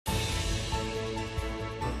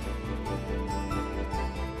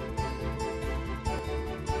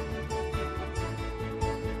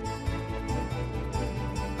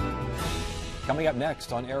Coming up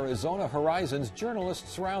next on Arizona Horizon's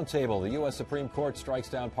Journalists Roundtable, the U.S. Supreme Court strikes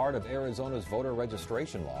down part of Arizona's voter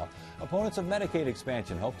registration law. Opponents of Medicaid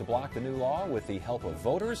expansion hope to block the new law with the help of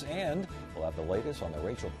voters, and we'll have the latest on the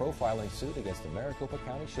racial profiling suit against the Maricopa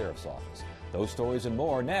County Sheriff's Office. Those stories and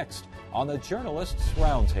more next on the Journalists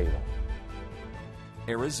Roundtable.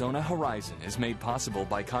 Arizona Horizon is made possible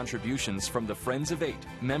by contributions from the Friends of Eight,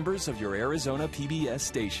 members of your Arizona PBS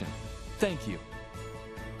station. Thank you.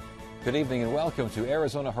 Good evening and welcome to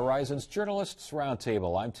Arizona Horizon's Journalists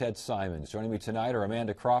Roundtable. I'm Ted Simons. Joining me tonight are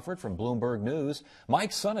Amanda Crawford from Bloomberg News, Mike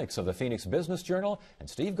Sunnix of the Phoenix Business Journal, and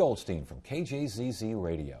Steve Goldstein from KJZZ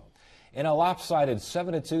Radio. In a lopsided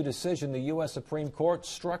 7-2 decision, the U.S. Supreme Court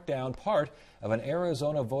struck down part of an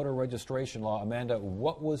Arizona voter registration law. Amanda,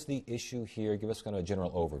 what was the issue here? Give us kind of a general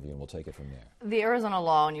overview, and we'll take it from there. The Arizona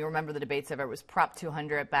law, and you remember the debates over it, was Prop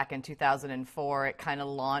 200 back in 2004. It kind of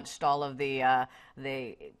launched all of the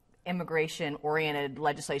immigration-oriented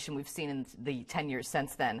legislation we've seen in the 10 years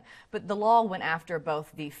since then. But the law went after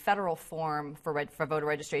both the federal form for voter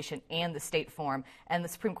registration and the state form, and the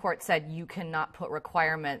Supreme Court said you cannot put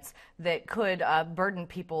requirements that could burden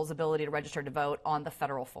people's ability to register to vote on the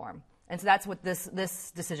federal form. And so that's what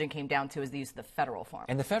this decision came down to, is the use of the federal form.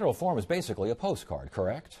 And the federal form is basically a postcard,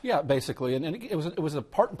 correct? Yeah, basically. And it was a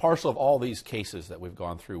part and parcel of all these cases that we've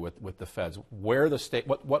gone through with the feds, where the state,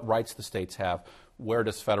 what rights the states have, where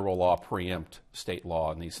does federal law preempt state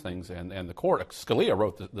law and these things. And the court, Scalia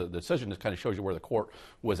wrote the decision that kind of shows you where the court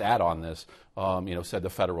was at on this, said the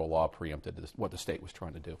federal law preempted what the state was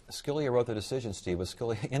trying to do. Scalia wrote the decision, Steve,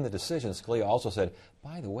 but in the decision, Scalia also said,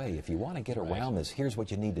 by the way, if you want to get around this, here's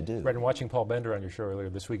what you need to do. Right, and watching Paul Bender on your show earlier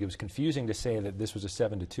this week, it was confusing to say that this was a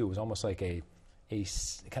 7-2. It was almost like a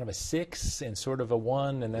kind of a 6 and sort of a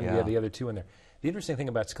 1, and then we had the other two in there. The interesting thing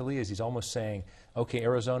about Scalia is he's almost saying, okay,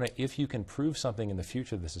 Arizona, if you can prove something in the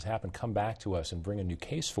future this has happened, come back to us and bring a new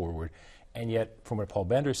case forward. And yet, from what Paul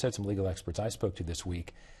Bender said, some legal experts I spoke to this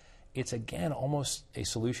week, it's again almost a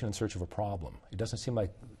solution in search of a problem. It doesn't seem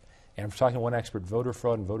like, and I'm talking to one expert, voter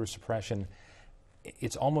fraud and voter suppression,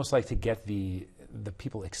 it's almost like to get the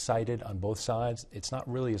people excited on both sides. It's not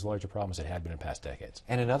really as large a problem as it had been in past decades.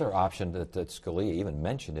 And another option that Scalia even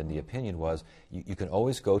mentioned in the opinion was you can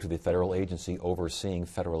always go to the federal agency overseeing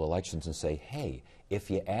federal elections and say, hey,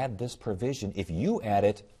 if you add this provision, if you add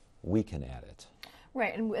it, we can add it.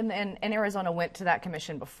 Right, and Arizona went to that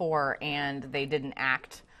commission before, and they didn't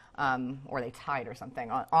act. Or they tied or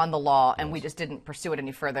something on the law, and we just didn't pursue it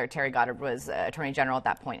any further. Terry Goddard was Attorney General at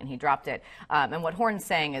that point, and he dropped it. And what Horn's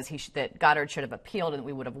saying is that Goddard should have appealed, and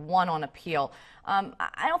we would have won on appeal.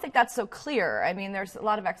 I don't think that's so clear. I mean, there's a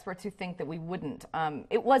lot of experts who think that we wouldn't.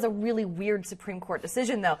 It was a really weird Supreme Court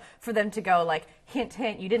decision, though, for them to go like, hint,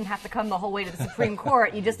 hint, you didn't have to come the whole way to the Supreme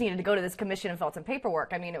Court. You just needed to go to this commission and fill out some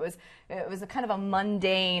paperwork. I mean, it was a kind of a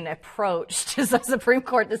mundane approach to the Supreme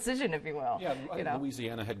Court decision, if you will. Yeah,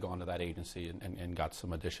 Louisiana had gone to that agency and got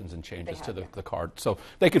some additions and changes to the card, so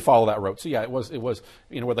they could follow that route. So yeah, it was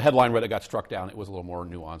where the headline read it got struck down. It was a little more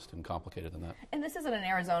nuanced and complicated than that. And this isn't an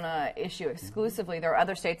Arizona issue exclusively. There are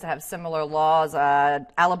other states that have similar laws.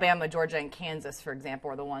 Alabama, Georgia, and Kansas, for example,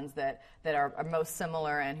 are the ones that are most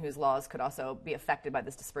similar and whose laws could also be affected by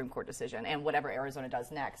this Supreme Court decision. And whatever Arizona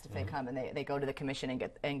does next, if they come and they go to the commission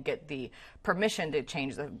and get the permission to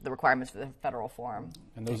change the requirements for the federal form.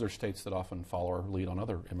 And those are states that often follow our lead on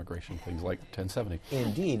other immigration things like 1070.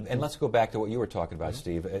 Indeed. And let's go back to what you were talking about,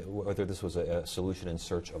 Steve, whether this was a solution in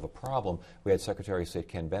search of a problem. We had Secretary of State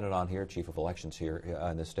Ken Bennett on here, Chief of Elections here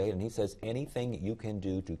in the state, and he says anything you can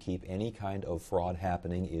do to keep any kind of fraud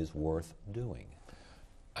happening is worth doing.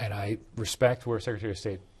 And I respect where Secretary of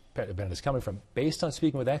State Bennett is coming from. Based on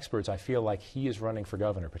speaking with experts, I feel like he is running for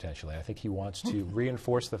governor potentially. I think he wants to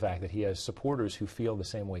reinforce the fact that he has supporters who feel the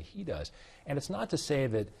same way he does. And it's not to say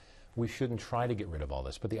that we shouldn't try to get rid of all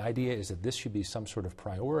this, but the idea is that this should be some sort of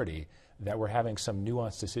priority, that we're having some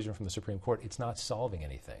nuanced decision from the Supreme Court. It's not solving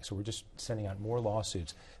anything. So we're just sending out more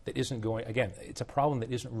lawsuits that isn't going, again, it's a problem that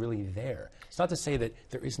isn't really there. It's not to say that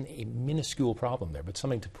there isn't a minuscule problem there, but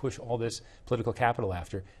something to push all this political capital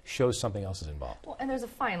after shows something else is involved. Well, and there's a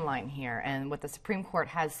fine line here, and what the Supreme Court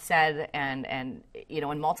has said and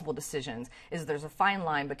in multiple decisions is there's a fine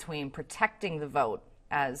line between protecting the vote,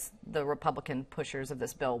 as the Republican pushers of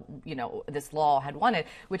this bill, this law had wanted,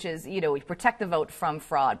 which is, protect the vote from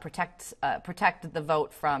fraud, protect the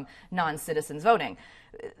vote from non-citizens voting.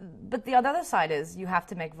 But the other side is you have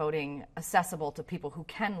to make voting accessible to people who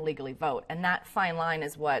can legally vote, and that fine line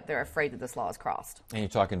is what they're afraid that this law has crossed. And you're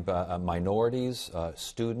talking about minorities,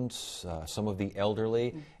 students, some of the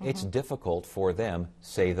elderly. It's difficult for them,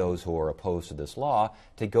 say those who are opposed to this law,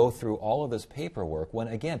 to go through all of this paperwork when,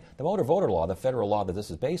 again, the motor voter law, the federal law that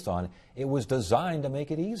this is based on, it was designed to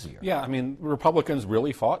make it easier. Yeah, I mean, Republicans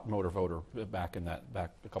really fought motor voter back a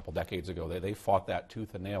couple decades ago. They fought that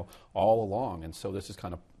tooth and nail all along, and so this is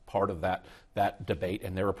kind of part of that debate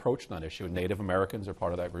and their approach on that issue. And Native Americans are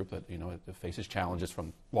part of that group that, you know, faces challenges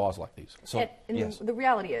from laws like these. So, and the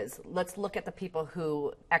reality is, let's look at the people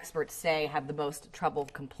who experts say have the most trouble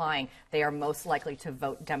complying. They are most likely to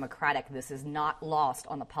vote Democratic. This is not lost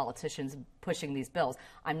on the politicians pushing these bills.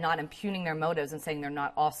 I'm not impugning their motives and saying they're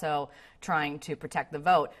not also trying to protect the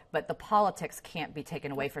vote, but the politics can't be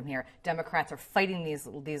taken away from here. Democrats are fighting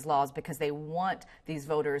these laws because they want these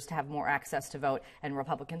voters to have more access to vote, and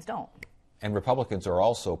Republicans don't. And Republicans are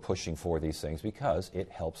also pushing for these things because it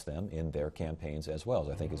helps them in their campaigns as well, as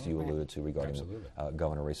I think as you alluded to regarding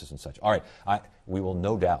governor races and such. All right, we will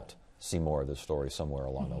no doubt see more of this story somewhere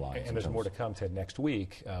along the line. And there's more to come, Ted. Next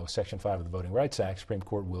week, Section 5 of the Voting Rights Act, Supreme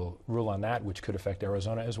Court will rule on that, which could affect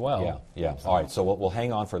Arizona as well. Yeah. All right, so we'll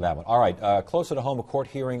hang on for that one. All right, closer to home, a court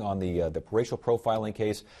hearing on the racial profiling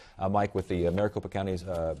case, Mike, with the Maricopa County's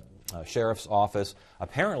Sheriff's Office.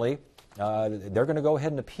 Apparently, they're going to go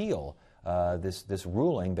ahead and appeal this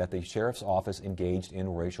ruling that the Sheriff's Office engaged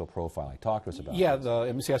in racial profiling. Talk to us about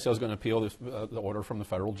the MCSO is going to appeal the order from the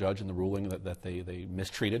federal judge and the ruling that they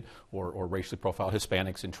mistreated or racially profiled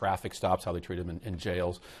Hispanics in traffic stops, how they treat them in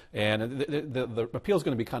jails. And the appeal is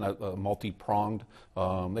going to be kind of multi-pronged.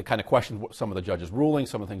 They kind of questioned some of the judge's ruling,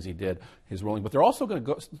 some of the things he did, his ruling. But they're also going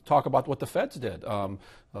to talk about what the feds did. The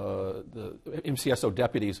MCSO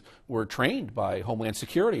deputies were trained by Homeland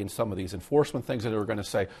Security in some of these enforcement things, and they were going to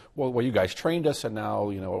say, well, you guys trained us, and now,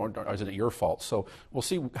 you know, isn't it your fault? So we'll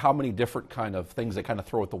see how many different kind of things they kind of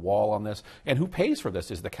throw at the wall on this, and who pays for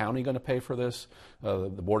this? Is the county going to pay for this? The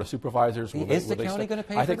Board of Supervisors? Is the county going to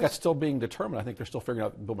pay for this? I think that's still being determined. I think they're still figuring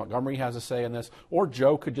out. Bill Montgomery has a say in this, or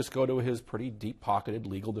Joe could just go to his pretty deep-pocketed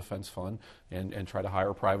legal defense fund and try to hire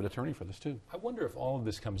a private attorney for this too. I wonder if all of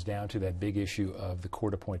this comes down to that big issue of the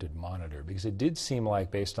court-appointed monitor, because it did seem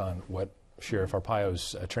like, based on what Sheriff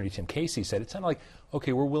Arpaio's attorney Tim Casey said, it sounded like,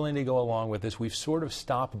 okay, we're willing to go along with this. We've sort of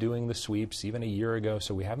stopped doing the sweeps even a year ago,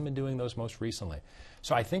 so we haven't been doing those most recently.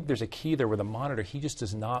 So I think there's a key there with the monitor. He just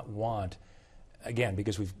does not want, again,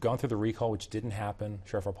 because we've gone through the recall, which didn't happen.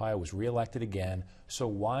 Sheriff Arpaio was reelected again. So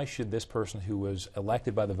why should this person who was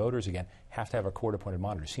elected by the voters again have to have a court-appointed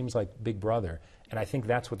monitor? Seems like Big Brother. And I think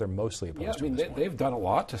that's what they're mostly opposed to. I mean, they've done a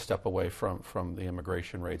lot to step away from the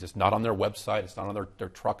immigration raids. It's not on their website. It's not on their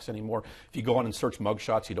trucks anymore. If you go on and search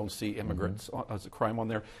mugshots, you don't see immigrants as a crime on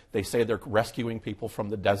there. They say they're rescuing people from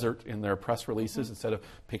the desert in their press releases instead of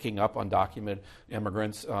picking up undocumented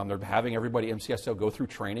immigrants. They're having everybody, MCSO, go through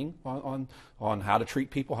training on how to treat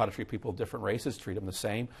people of different races, treat them the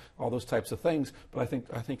same, all those types of things. But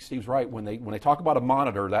I think Steve's right. When they talk about a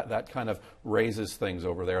monitor, that kind of raises things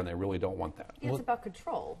over there, and they really don't want that. It's about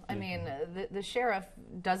control. I mean, the sheriff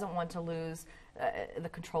doesn't want to lose the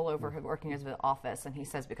control over working his office, and he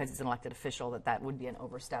says because he's an elected official that would be an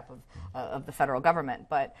overstep of the federal government.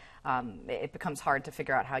 But it becomes hard to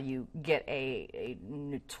figure out how you get a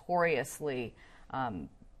notoriously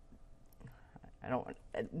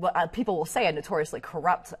people will say a notoriously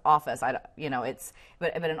corrupt office. But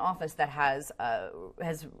an office that has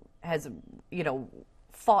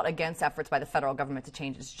fought against efforts by the federal government to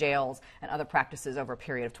change its jails and other practices over a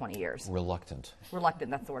period of 20 years. Reluctant,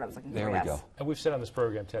 that's the word I was looking for. There we go. And we've said on this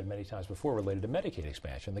program, Ted, many times before, related to Medicaid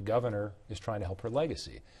expansion, the governor is trying to help her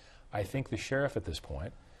legacy. I think the sheriff at this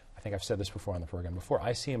point, I think I've said this before on the program before,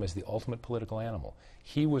 I see him as the ultimate political animal.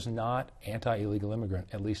 He was not anti-illegal immigrant,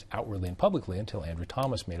 at least outwardly and publicly, until Andrew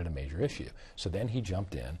Thomas made it a major issue. So then he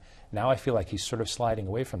jumped in. Now I feel like he's sort of sliding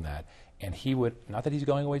away from that, and he would, not that he's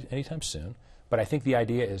going away anytime soon, but I think the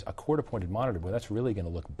idea is a court-appointed monitor, well, that's really going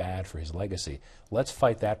to look bad for his legacy. Let's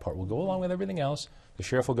fight that part. We'll go along with everything else. The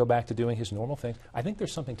sheriff will go back to doing his normal things. I think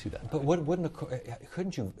there's something to that. But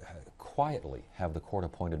couldn't you quietly have the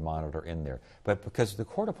court-appointed monitor in there? But because the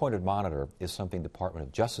court-appointed monitor is something the Department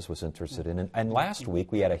of Justice was interested in. And last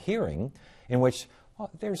week we had a hearing in which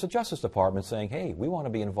there's a Justice Department saying, hey, we want to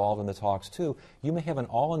be involved in the talks too. You may have an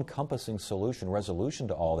all-encompassing resolution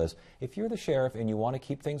to all this. If you're the sheriff and you want to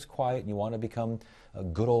keep things quiet and you want to become a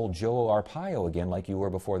good old Joe Arpaio again like you were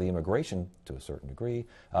before the immigration, to a certain degree,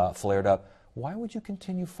 flared up, why would you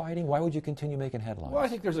continue fighting? Why would you continue making headlines? Well, I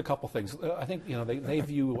think there's a couple things. I think they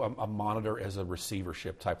view a monitor as a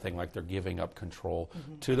receivership type thing, like they're giving up control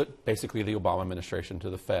to basically the Obama administration, to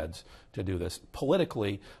the feds, to do this.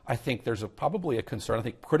 Politically, I think there's probably a concern. I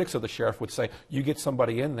think critics of the sheriff would say, you get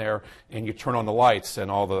somebody in there and you turn on the lights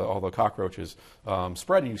and all the cockroaches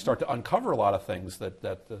spread, and you start to uncover a lot of things that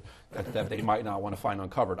they might not want to find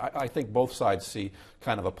uncovered. I think both sides see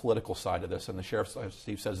kind of a political side of this, and the sheriff, as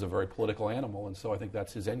Steve says, is a very political animal, and so I think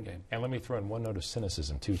that's his end game. And let me throw in one note of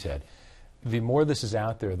cynicism too, Ted. The more this is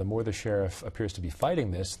out there, the more the sheriff appears to be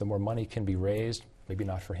fighting this, the more money can be raised, maybe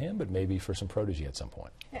not for him, but maybe for some protege at some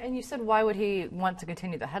point. And you said, why would he want to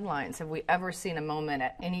continue the headlines? Have we ever seen a moment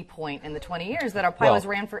at any point in the 20 years that Arpaio was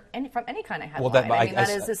ran from any kind of headline? Well, that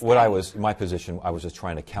is this what thing. my position, I was just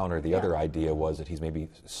trying to counter the other idea was that he's maybe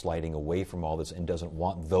sliding away from all this and doesn't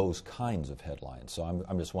want those kinds of headlines. So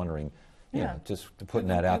I'm just wondering, just putting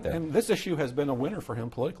that out there. And this issue has been a winner for him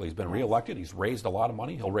politically. He's been reelected. He's raised a lot of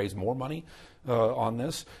money. He'll raise more money on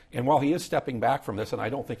this. And while he is stepping back from this, and I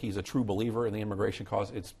don't think he's a true believer in the immigration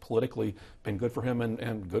cause, it's politically been good for him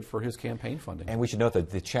and good for his campaign funding. And we should note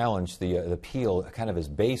that the challenge, the appeal, kind of is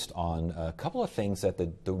based on a couple of things that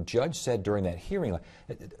the judge said during that hearing.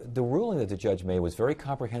 The ruling that the judge made was very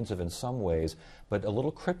comprehensive in some ways, but a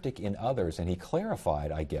little cryptic in others. And he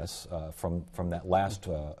clarified, I guess, from that last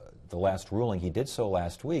the last ruling. He did so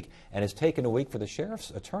last week, and it's taken a week for the sheriff's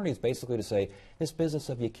attorneys basically to say this business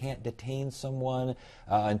of you can't detain someone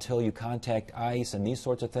until you contact ICE and these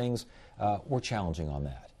sorts of things, we're challenging on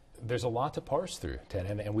that. There's a lot to parse through, Ted,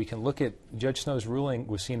 and we can look at Judge Snow's ruling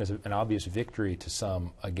was seen as an obvious victory to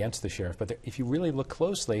some against the sheriff, but if you really look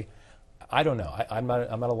closely, I don't know. I'm not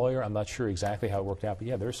a lawyer. I'm not sure exactly how it worked out, but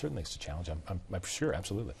yeah, there are certain things to challenge. I'm sure,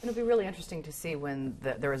 absolutely. It'll be really interesting to see when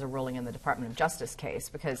there is a ruling in the Department of Justice case,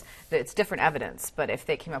 because it's different evidence. But if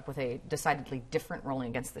they came up with a decidedly different ruling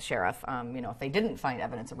against the sheriff, if they didn't find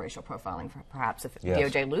evidence of racial profiling, perhaps if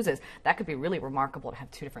DOJ loses, that could be really remarkable to have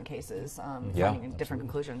two different cases finding different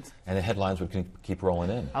conclusions. And the headlines would keep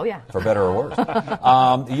rolling in. Oh yeah, for better or worse.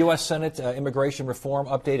 The U.S. Senate immigration reform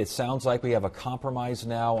update. It sounds like we have a compromise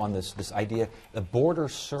now on this idea. The border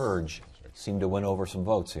surge seemed to win over some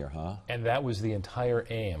votes here, huh? And that was the entire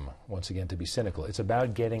aim, once again, to be cynical. It's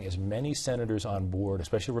about getting as many senators on board,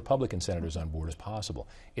 especially Republican senators on board, as possible.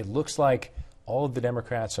 It looks like all of the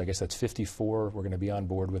Democrats, so I guess that's 54, we're going to be on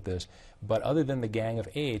board with this. But other than the Gang of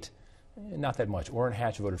 8, not that much. Orrin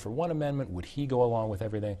Hatch voted for one amendment. Would he go along with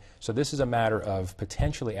everything? So this is a matter of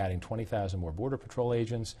potentially adding 20,000 more Border Patrol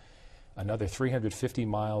agents, another 350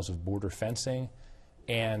 miles of border fencing,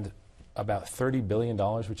 and about $30 billion,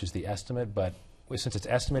 which is the estimate, but since it's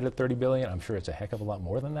estimated at $30 billion, I'm sure it's a heck of a lot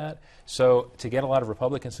more than that. So to get a lot of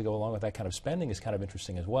Republicans to go along with that kind of spending is kind of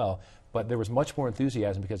interesting as well. But there was much more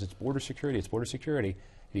enthusiasm because it's border security. It's border security.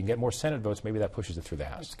 If you can get more Senate votes, maybe that pushes it through the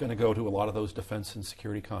House. It's going to go to a lot of those defense and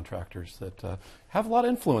security contractors that have a lot of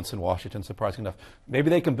influence in Washington, surprisingly enough. Maybe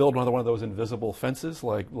they can build another one of those invisible fences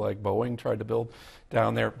like Boeing tried to build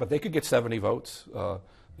down there, but they could get 70 votes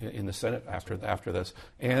in the Senate after this.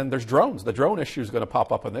 And there's drones. The drone issue is going to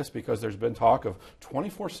pop up on this because there's been talk of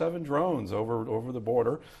 24/7 drones over the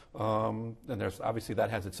border. And there's obviously that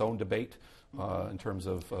has its own debate in terms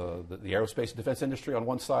of the aerospace and defense industry on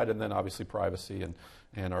one side, and then obviously privacy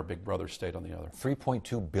and our big brother state on the other.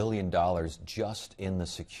 $3.2 billion just in the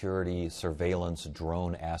security surveillance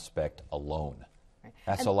drone aspect alone.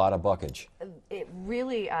 That's a lot of buckage. It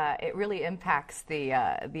really impacts the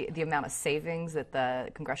amount of savings that the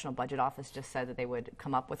Congressional Budget Office just said that they would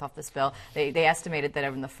come up with off this bill. They estimated that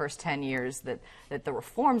over the first 10 years that the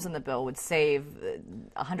reforms in the bill would save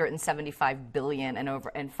 $175 billion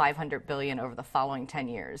and $500 billion over the following 10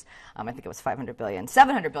 years. I think it was $500 billion,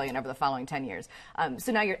 $700 billion over the following 10 years.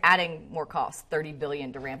 So now you're adding more costs, $30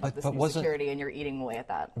 billion to ramp up this new security, and you're eating away at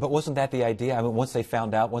that. But wasn't that the idea? I mean, once they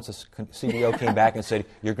found out, once the CEO came back and said,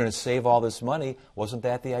 you're going to save all this money, wasn't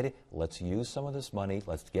that the idea? Let's use some of this money,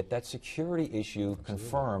 let's get that security issue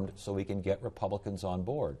confirmed so we can get Republicans on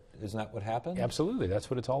board. Isn't that what happened? Absolutely. That's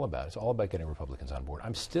what it's all about. It's all about getting Republicans on board.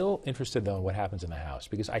 I'm still interested, though, in what happens in the House,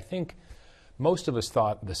 because I think most of us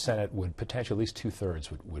thought the Senate would potentially, at least two-thirds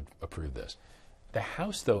would approve this. The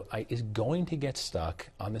House, though, is going to get stuck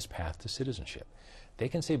on this path to citizenship. They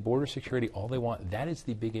can say border security all they want. That is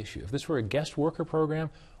the big issue. If this were a guest worker program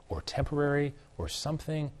or temporary or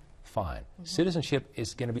something, fine. Citizenship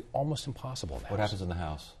is going to be almost impossible in the House. What happens in the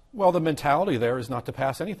House? Well, the mentality there is not to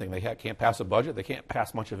pass anything. They can't pass a budget. They can't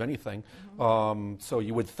pass much of anything. So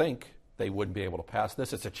you would think they wouldn't be able to pass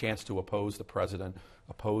this. It's a chance to oppose the president,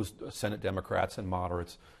 oppose Senate Democrats and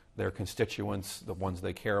moderates, their constituents, the ones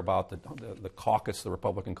they care about, the caucus, the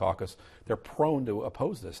Republican caucus, they're prone to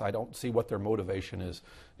oppose this. I don't see what their motivation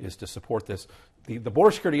is to support this. The border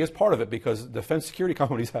security is part of it because defense security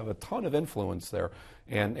companies have a ton of influence there.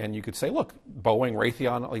 And you could say, look, Boeing,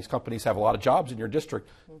 Raytheon, all these companies have a lot of jobs in your district.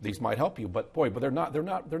 These might help you. But they're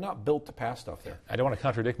not built to pass stuff there. I don't want to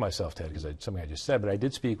contradict myself, Ted, because it's something I just said, but I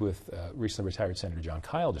did speak with recently retired Senator John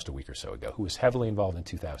Kyle just a week or so ago, who was heavily involved in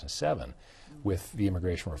 2007 with the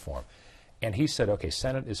immigration reform. And he said, okay,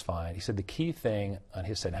 Senate is fine. He said the key thing on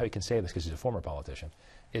his side, and how he can say this because he's a former politician,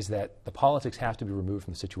 is that the politics have to be removed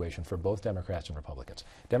from the situation for both Democrats and Republicans.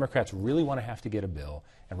 Democrats really want to have to get a bill,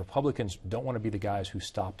 and Republicans don't want to be the guys who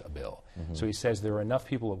stopped a bill. So he says there are enough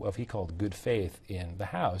people of what he called good faith in the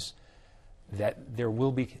House that there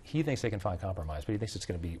will be, he thinks they can find compromise, but he thinks it's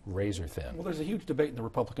going to be razor thin. Well, there's a huge debate in the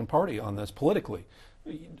Republican Party on this politically.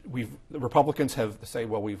 The Republicans have say,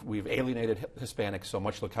 well, we've alienated Hispanics so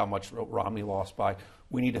much. Look how much Romney lost by.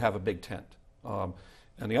 We need to have a big tent.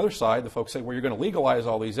 On the other side, the folks say, well, you're going to legalize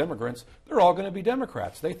all these immigrants. They're all going to be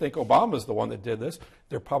Democrats. They think Obama's the one that did this.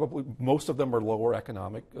 They're probably, most of them are lower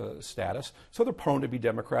economic status, so they're prone to be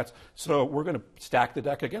Democrats. So we're going to stack the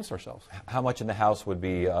deck against ourselves. How much in the House would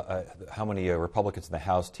be, how many Republicans in the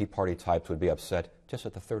House, Tea Party types, would be upset just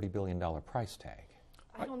at the $30 billion price tag?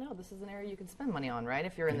 I don't know. This is an area you can spend money on, right?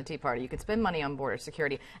 If you're in the Tea Party, you can spend money on border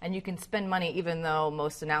security, and you can spend money even though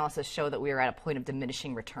most analysis show that we are at a point of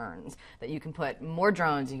diminishing returns, that you can put more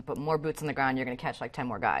drones, you can put more boots on the ground, you're going to catch like 10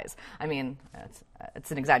 more guys. I mean,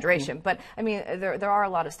 it's an exaggeration, but I mean, there are a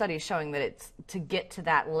lot of studies showing that it's to get to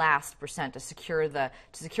that last percent, to secure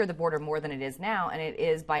the border more than it is now, and it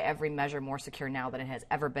is by every measure more secure now than it has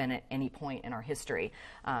ever been at any point in our history.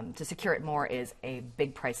 To secure it more is a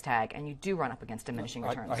big price tag, and you do run up against diminishing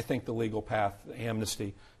returns. I think the legal path,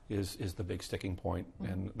 amnesty, is the big sticking point,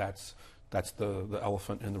 and that's the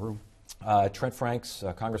elephant in the room. Trent Franks,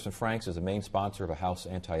 Congressman Franks, is the main sponsor of a House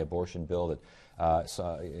anti-abortion bill that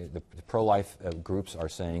the pro-life groups are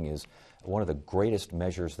saying is one of the greatest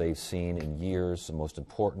measures they've seen in years, the most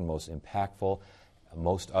important, most impactful.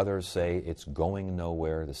 Most others say it's going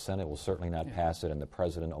nowhere. The Senate will certainly not pass it, and the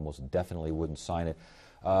President almost definitely wouldn't sign it.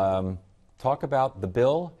 Talk about the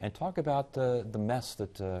bill and talk about the mess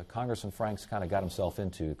that Congressman Franks kind of got himself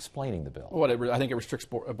into explaining the bill. Well, I think it restricts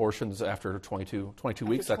abortions after 22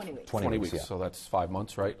 weeks. That's 20 weeks. 20 weeks, yeah. so that's 5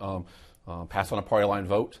 months, right? Pass on a party line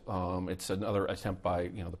vote. It's another attempt by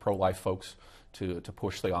the pro-life folks to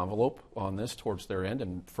push the envelope on this towards their end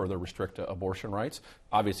and further restrict abortion rights.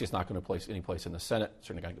 Obviously, it's not going to place any place in the Senate. It's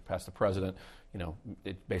certainly going to get past the President.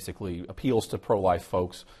 It basically appeals to pro-life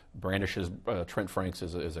folks, brandishes Trent Franks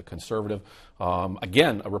as a conservative.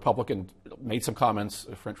 Again, a Republican made some comments,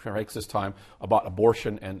 Trent Franks this time, about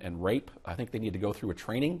abortion and rape. I think they need to go through a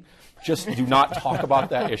training. Just do not talk about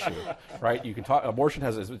that issue, right? You can talk. Abortion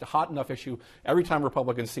is a hot enough issue. Every time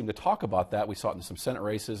Republicans seem to talk about that, we saw it in some Senate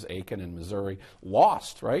races, Aiken and Missouri,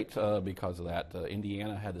 lost, right, because of that.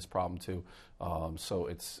 Indiana had this problem too. So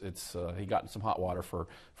he got in some hot water for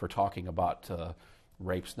talking about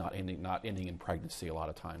rapes not ending in pregnancy a lot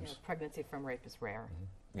of times. Yeah, pregnancy from rape is rare.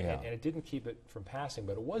 Yeah. And it didn't keep it from passing,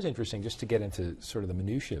 but it was interesting, just to get into sort of the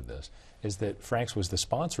minutiae of this, is that Franks was the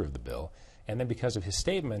sponsor of the bill, and then because of his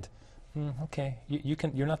statement, okay,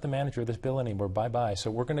 you're not the manager of this bill anymore, bye-bye,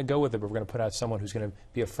 so we're going to go with it, but we're going to put out someone who's going to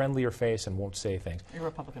be a friendlier face and won't say things. You're a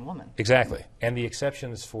Republican woman. Exactly. And the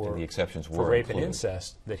exceptions for were rape included. and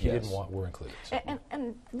incest that he didn't want were included. So.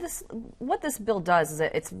 And what this bill does is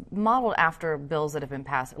that it's modeled after bills that have been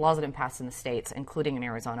passed, laws that have been passed in the states, including in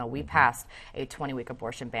Arizona. We passed a 20-week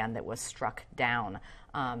abortion ban that was struck down.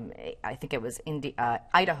 I think it was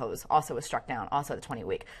Idaho's also was struck down, also the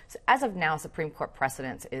 20-week. So as of now, Supreme Court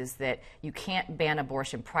precedence is that you can't ban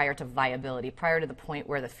abortion prior to viability, prior to the point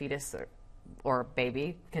where the fetus or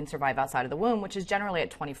baby can survive outside of the womb, which is generally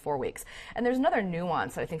at 24 weeks. And there's another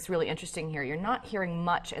nuance that I think is really interesting here. You're not hearing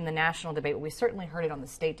much in the national debate, but we certainly heard it on the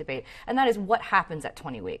state debate, and that is what happens at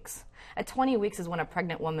 20 weeks. At 20 weeks is when a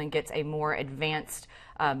pregnant woman gets a more advanced,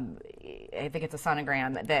 I think it's a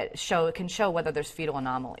sonogram, that can show whether there's fetal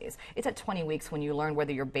anomalies. It's at 20 weeks when you learn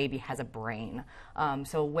whether your baby has a brain.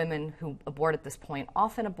 So women who abort at this point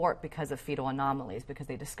often abort because of fetal anomalies, because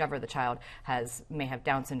they discover the child may have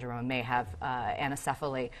Down syndrome, may have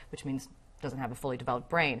anencephaly, which means doesn't have a fully developed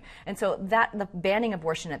brain. And so the banning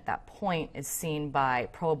abortion at that point is seen by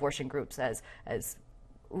pro-abortion groups as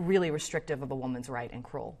really restrictive of a woman's right and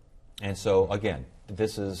cruel. And so, again,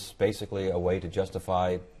 this is basically a way to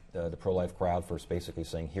justify the pro-life crowd for basically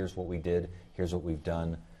saying, here's what we did, here's what we've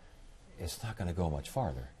done. it's not going to go much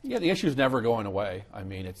farther. Yeah, the issue's never going away. I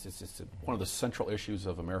mean, it's one of the central issues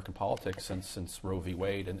of American politics since Roe v.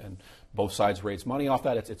 Wade, and both sides raise money off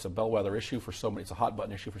that. It's a bellwether issue for so many. It's a hot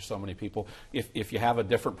button issue for so many people. If you have a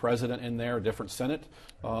different president in there, a different Senate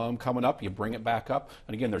coming up, you bring it back up.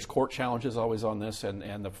 And again, there's court challenges always on this,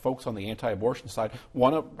 and the folks on the anti-abortion side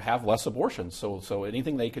want to have less abortions. So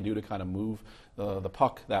anything they can do to kind of move the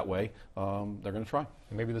puck that way, they're going to try.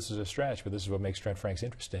 And maybe this is a stretch, but this is what makes Trent Franks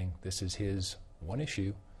interesting. This is his one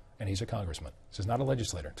issue, and he's a congressman. This is not a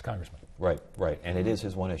legislator, it's a congressman. Right, right. And it is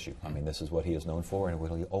his one issue. I mean, this is what he is known for and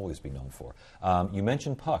what he'll always be known for. You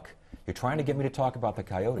mentioned puck. You're trying to get me to talk about the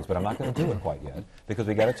Coyotes, but I'm not going to do it quite yet because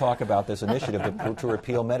we got to talk about this initiative to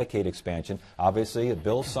repeal Medicaid expansion. Obviously, a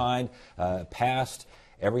bill signed, passed.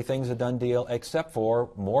 Everything's a done deal except for,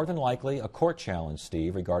 more than likely, a court challenge,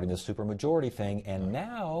 Steve, regarding the supermajority thing. And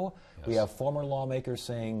now we have former lawmakers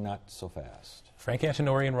saying not so fast. Frank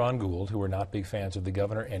Antinori and Ron Gould, who are not big fans of the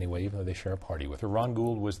governor anyway, even though they share a party with her. Ron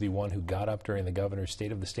Gould was the one who got up during the governor's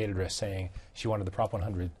State of the State address saying she wanted the Prop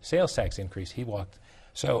 100 sales tax increase. He walked.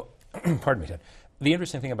 So, pardon me, Ted. The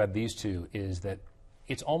interesting thing about these two is that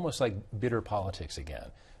it's almost like bitter politics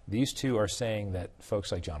again. These two are saying that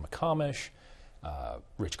folks like John McComish,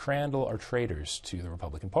 Rich Crandall are traitors to the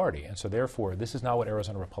Republican Party. And so therefore, this is not what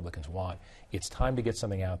Arizona Republicans want. It's time to get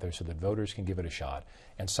something out there so that voters can give it a shot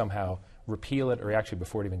and somehow repeal it, or actually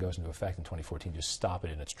before it even goes into effect in 2014, just stop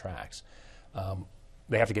it in its tracks.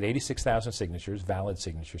 They have to get 86,000 signatures, valid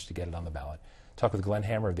signatures, to get it on the ballot. Talked with Glenn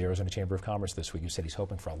Hammer of the Arizona Chamber of Commerce this week, who said he's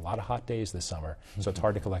hoping for a lot of hot days this summer, so it's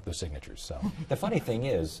hard to collect those signatures. So the funny thing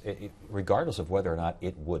is, regardless of whether or not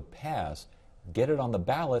it would pass, get it on the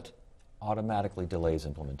ballot automatically delays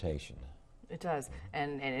implementation. It does,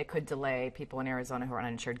 and it could delay people in Arizona who are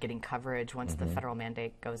uninsured getting coverage once the federal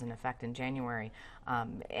mandate goes into effect in January.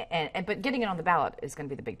 But getting it on the ballot is going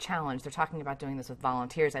to be the big challenge. They're talking about doing this with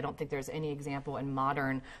volunteers. I don't think there's any example in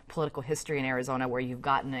modern political history in Arizona where you've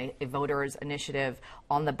gotten a voters' initiative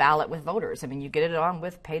on the ballot with voters. I mean, you get it on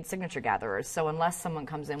with paid signature gatherers. So unless someone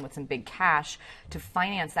comes in with some big cash to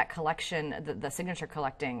finance that collection, the signature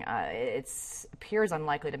collecting, it appears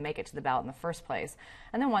unlikely to make it to the ballot in the first place.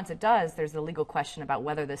 And then once it does, there's the legal question about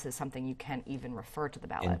whether this is something you can even refer to the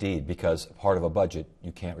ballot. Indeed, because part of a budget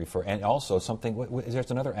you can't refer, and also something.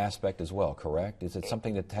 There's another aspect as well, correct? Is it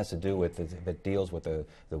something that has to do with that deals with the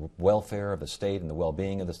welfare of the state and the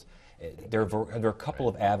well-being of this? There are a couple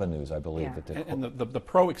of avenues, I believe. Yeah. And the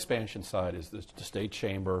pro-expansion side is the state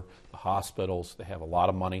chamber, the hospitals. They have a lot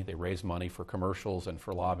of money. They raise money for commercials and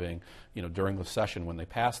for lobbying. You know, during the session when they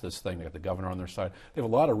pass this thing, they got the governor on their side. They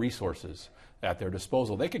have a lot of resources at their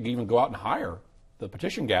disposal. They could even go out and hire the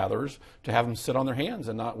petition gatherers to have them sit on their hands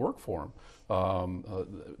and not work for them,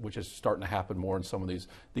 which is starting to happen more in some of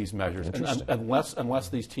these measures. And unless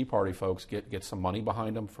these Tea Party folks get some money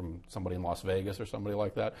behind them from somebody in Las Vegas or somebody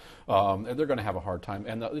like that, they're going to have a hard time.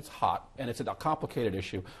 And it's hot, and it's a complicated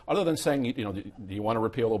issue. Other than saying, you know, do you want to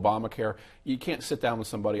repeal Obamacare? You can't sit down with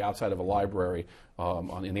somebody outside of a library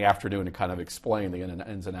in the afternoon and kind of explain the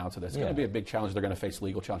ins and outs of this. It's going to be a big challenge. They're going to face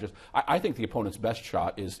legal challenges. I think the opponent's best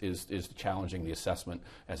shot is challenging the assessment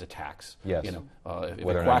as a tax. Yes. You know, if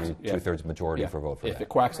whether or not two-thirds majority for vote for that. If it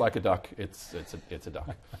quacks like a duck, it's a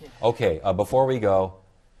duck. Okay, before we go,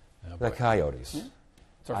 the Coyotes. Yeah.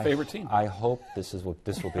 It's our favorite team. I hope this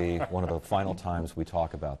will be one of the final times we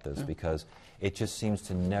talk about this because it just seems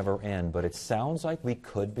to never end. But it sounds like we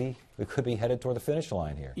could be headed toward the finish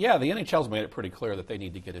line here. Yeah, the NHL's made it pretty clear that they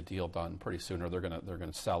need to get a deal done pretty soon, or they're going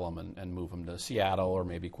to sell them and move them to Seattle or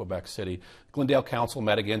maybe Quebec City. Glendale Council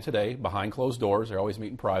met again today behind closed doors. They're always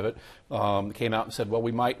meeting private. Came out and said, well,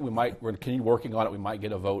 we're going to continue working on it. We might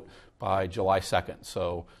get a vote by July 2nd.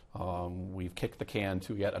 So we've kicked the can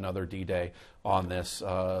to yet another D-Day on this.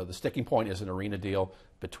 The sticking point is an arena deal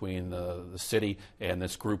between the city and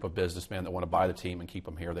this group of businessmen that want to buy the team and keep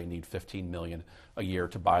them here. They need $15 million a year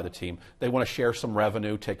to buy the team. They want to share some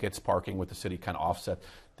revenue, tickets, parking with the city, kind of offset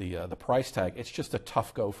the price tag. It's just a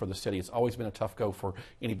tough go for the city. It's always been a tough go for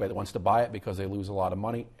anybody that wants to buy it because they lose a lot of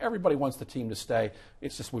money. Everybody wants the team to stay.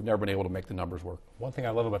 It's just we've never been able to make the numbers work. One thing I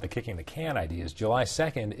love about the kicking the can idea is July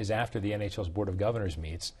 2nd is after the NHL's Board of Governors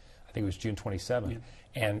meets. I think it was June 27th. Yeah.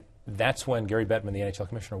 And that's when Gary Bettman, the NHL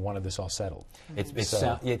commissioner, wanted this all settled. It's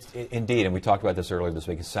indeed, and we talked about this earlier this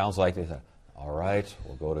week. It sounds like they said, all right,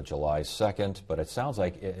 we'll go to July 2nd, but it sounds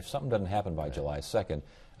like if something doesn't happen by July 2nd,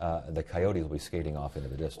 the Coyotes will be skating off into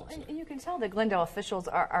the distance. Well, and you can tell the Glendale officials,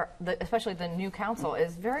 especially the new council,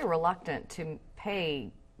 is very reluctant to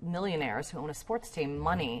pay millionaires who own a sports team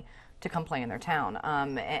money to come play in their town.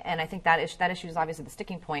 And I think that issue is obviously the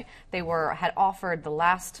sticking point. They had offered the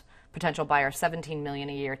last potential buyer $17 million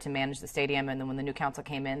a year to manage the stadium, and then when the new council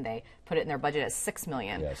came in, they put it in their budget at $6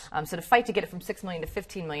 million. Yes. So to fight to get it from $6 million to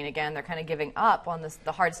 $15 million again, they're kind of giving up on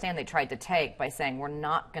the hard stand they tried to take by saying we're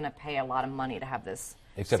not going to pay a lot of money to have this.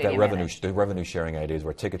 Except that the revenue sharing ideas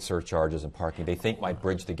where ticket surcharges and parking they think might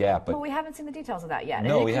bridge the gap. But well, we haven't seen the details of that yet.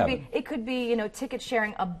 No, and we haven't. It could be ticket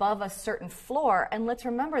sharing above a certain floor. And let's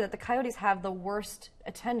remember that the Coyotes have the worst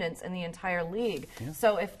attendance in the entire league. Yeah.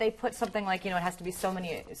 So if they put something like it has to be so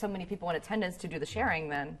many people in attendance to do the sharing,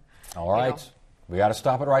 then all right, we got to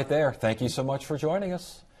stop it right there. Thank you so much for joining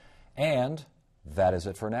us, and that is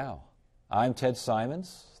it for now. I'm Ted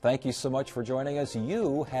Simons. Thank you so much for joining us.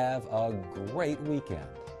 You have a great weekend.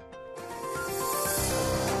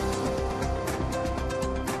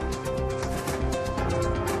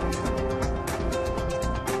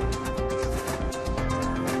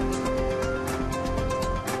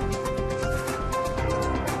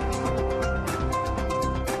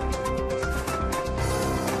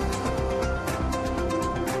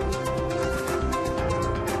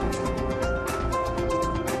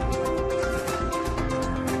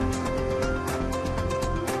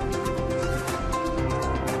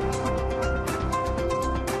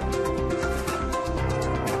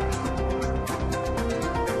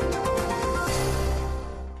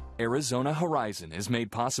 Arizona Horizon is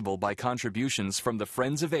made possible by contributions from the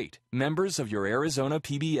Friends of 8, members of your Arizona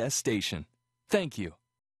PBS station. Thank you.